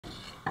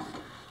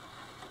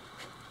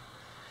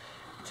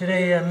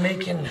Today I'm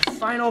making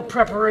final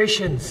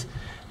preparations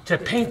to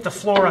paint the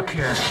floor up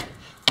here.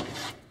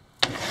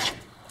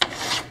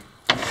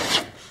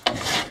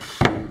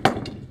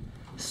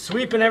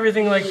 Sweeping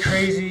everything like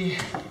crazy,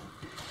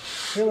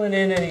 filling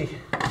in any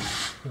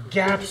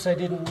gaps I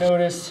didn't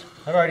notice.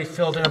 I've already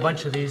filled in a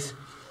bunch of these.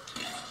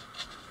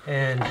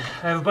 And I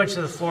have a bunch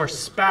of the floor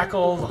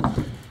spackled.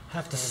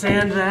 Have to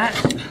sand that.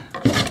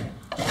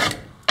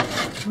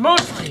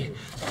 Mostly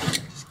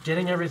just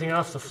getting everything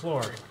off the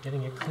floor,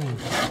 getting it clean.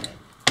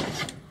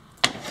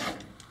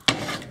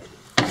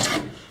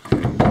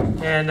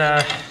 And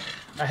I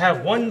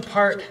have 1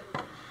 part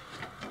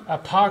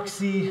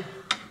epoxy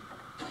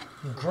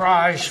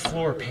garage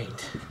floor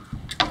paint.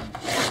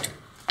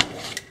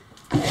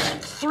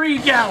 3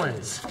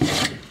 gallons,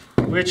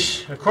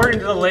 which according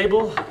to the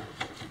label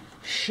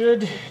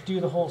should do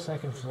the whole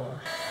second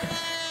floor.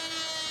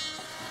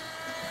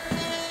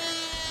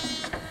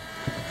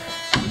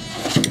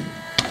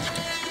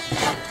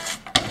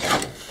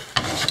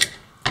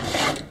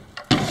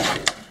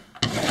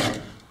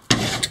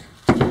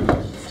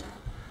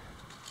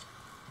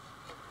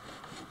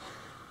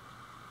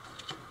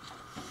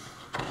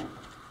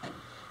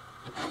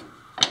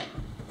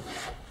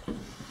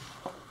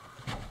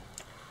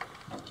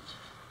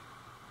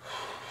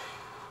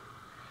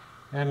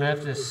 I'm gonna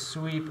have to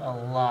sweep a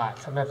lot.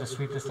 I'm gonna have to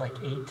sweep this like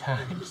 8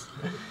 times.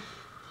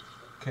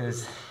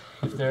 Because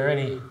if there are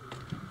any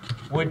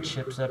wood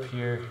chips up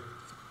here,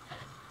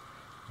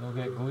 they'll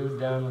get glued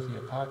down with the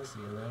epoxy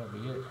and that'll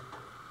be it.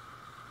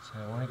 So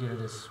I want to get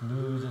it as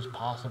smooth as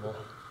possible,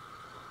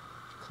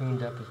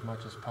 cleaned up as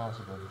much as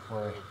possible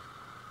before I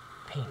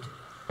paint it.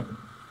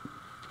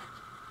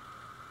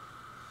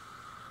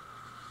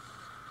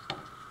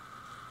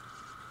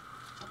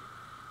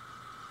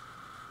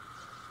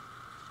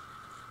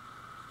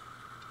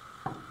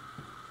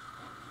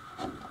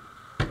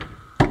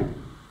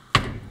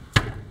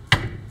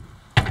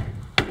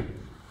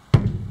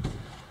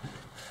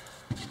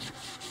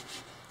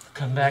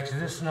 Come back to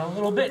this in a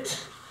little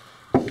bit.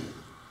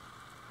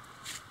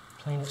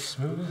 Plain it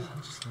smooth.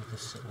 I'll just leave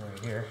this sitting right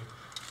here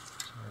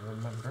so I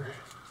remember.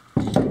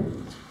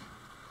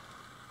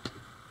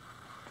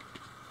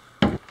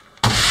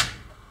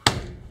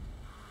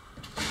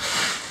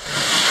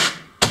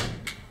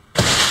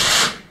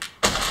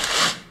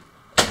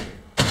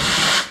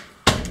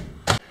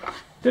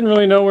 Didn't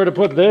really know where to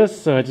put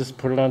this, so I just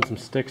put it on some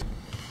sticks.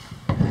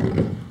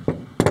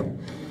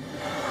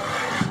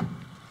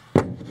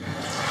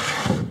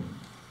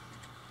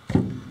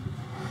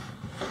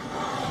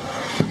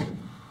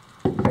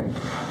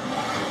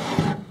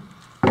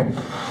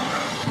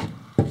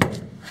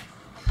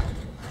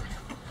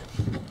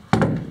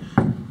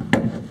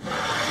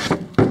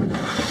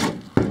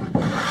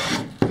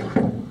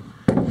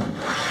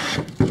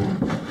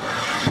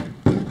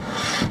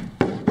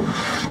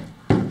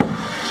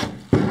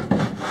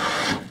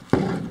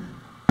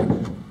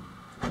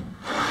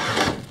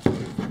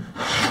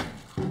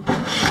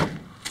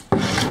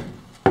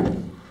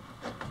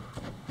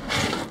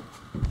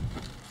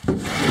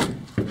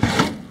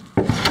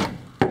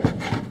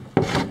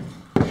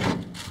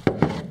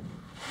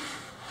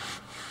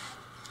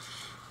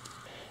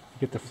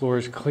 Get the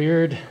floors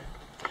cleared.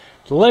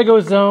 The Lego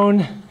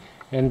zone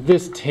and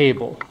this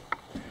table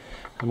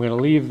I'm going to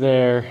leave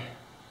there,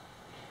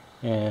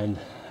 and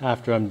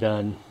after I'm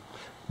done,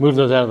 move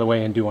those out of the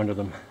way and do under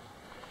them.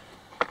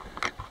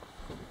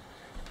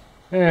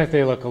 And if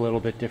they look a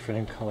little bit different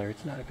in color,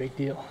 it's not a big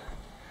deal.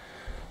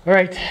 All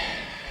right,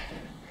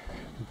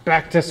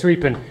 back to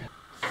sweeping.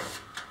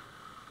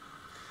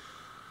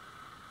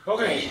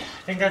 Okay,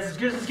 I think that's as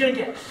good as it's gonna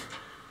get.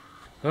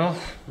 Well,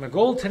 my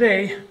goal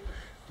today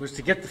was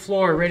to get the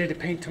floor ready to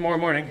paint tomorrow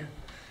morning.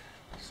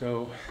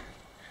 So,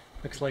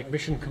 looks like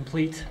mission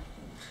complete.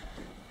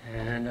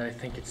 And I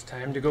think it's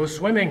time to go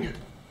swimming.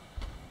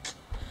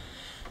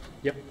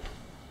 Yep.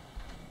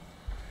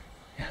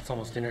 Yeah, it's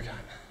almost dinner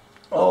time.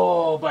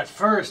 Oh, but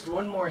first,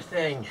 one more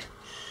thing.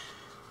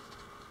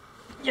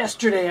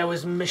 Yesterday I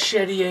was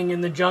macheteing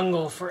in the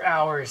jungle for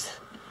hours.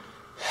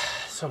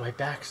 So my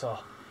back's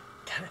all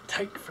kind of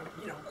tight from,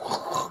 you know.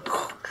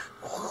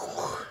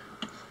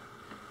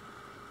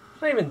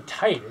 It's not even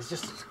tight, it's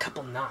just a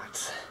couple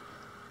knots,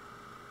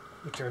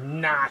 which are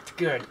not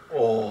good.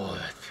 Oh,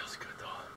 that feels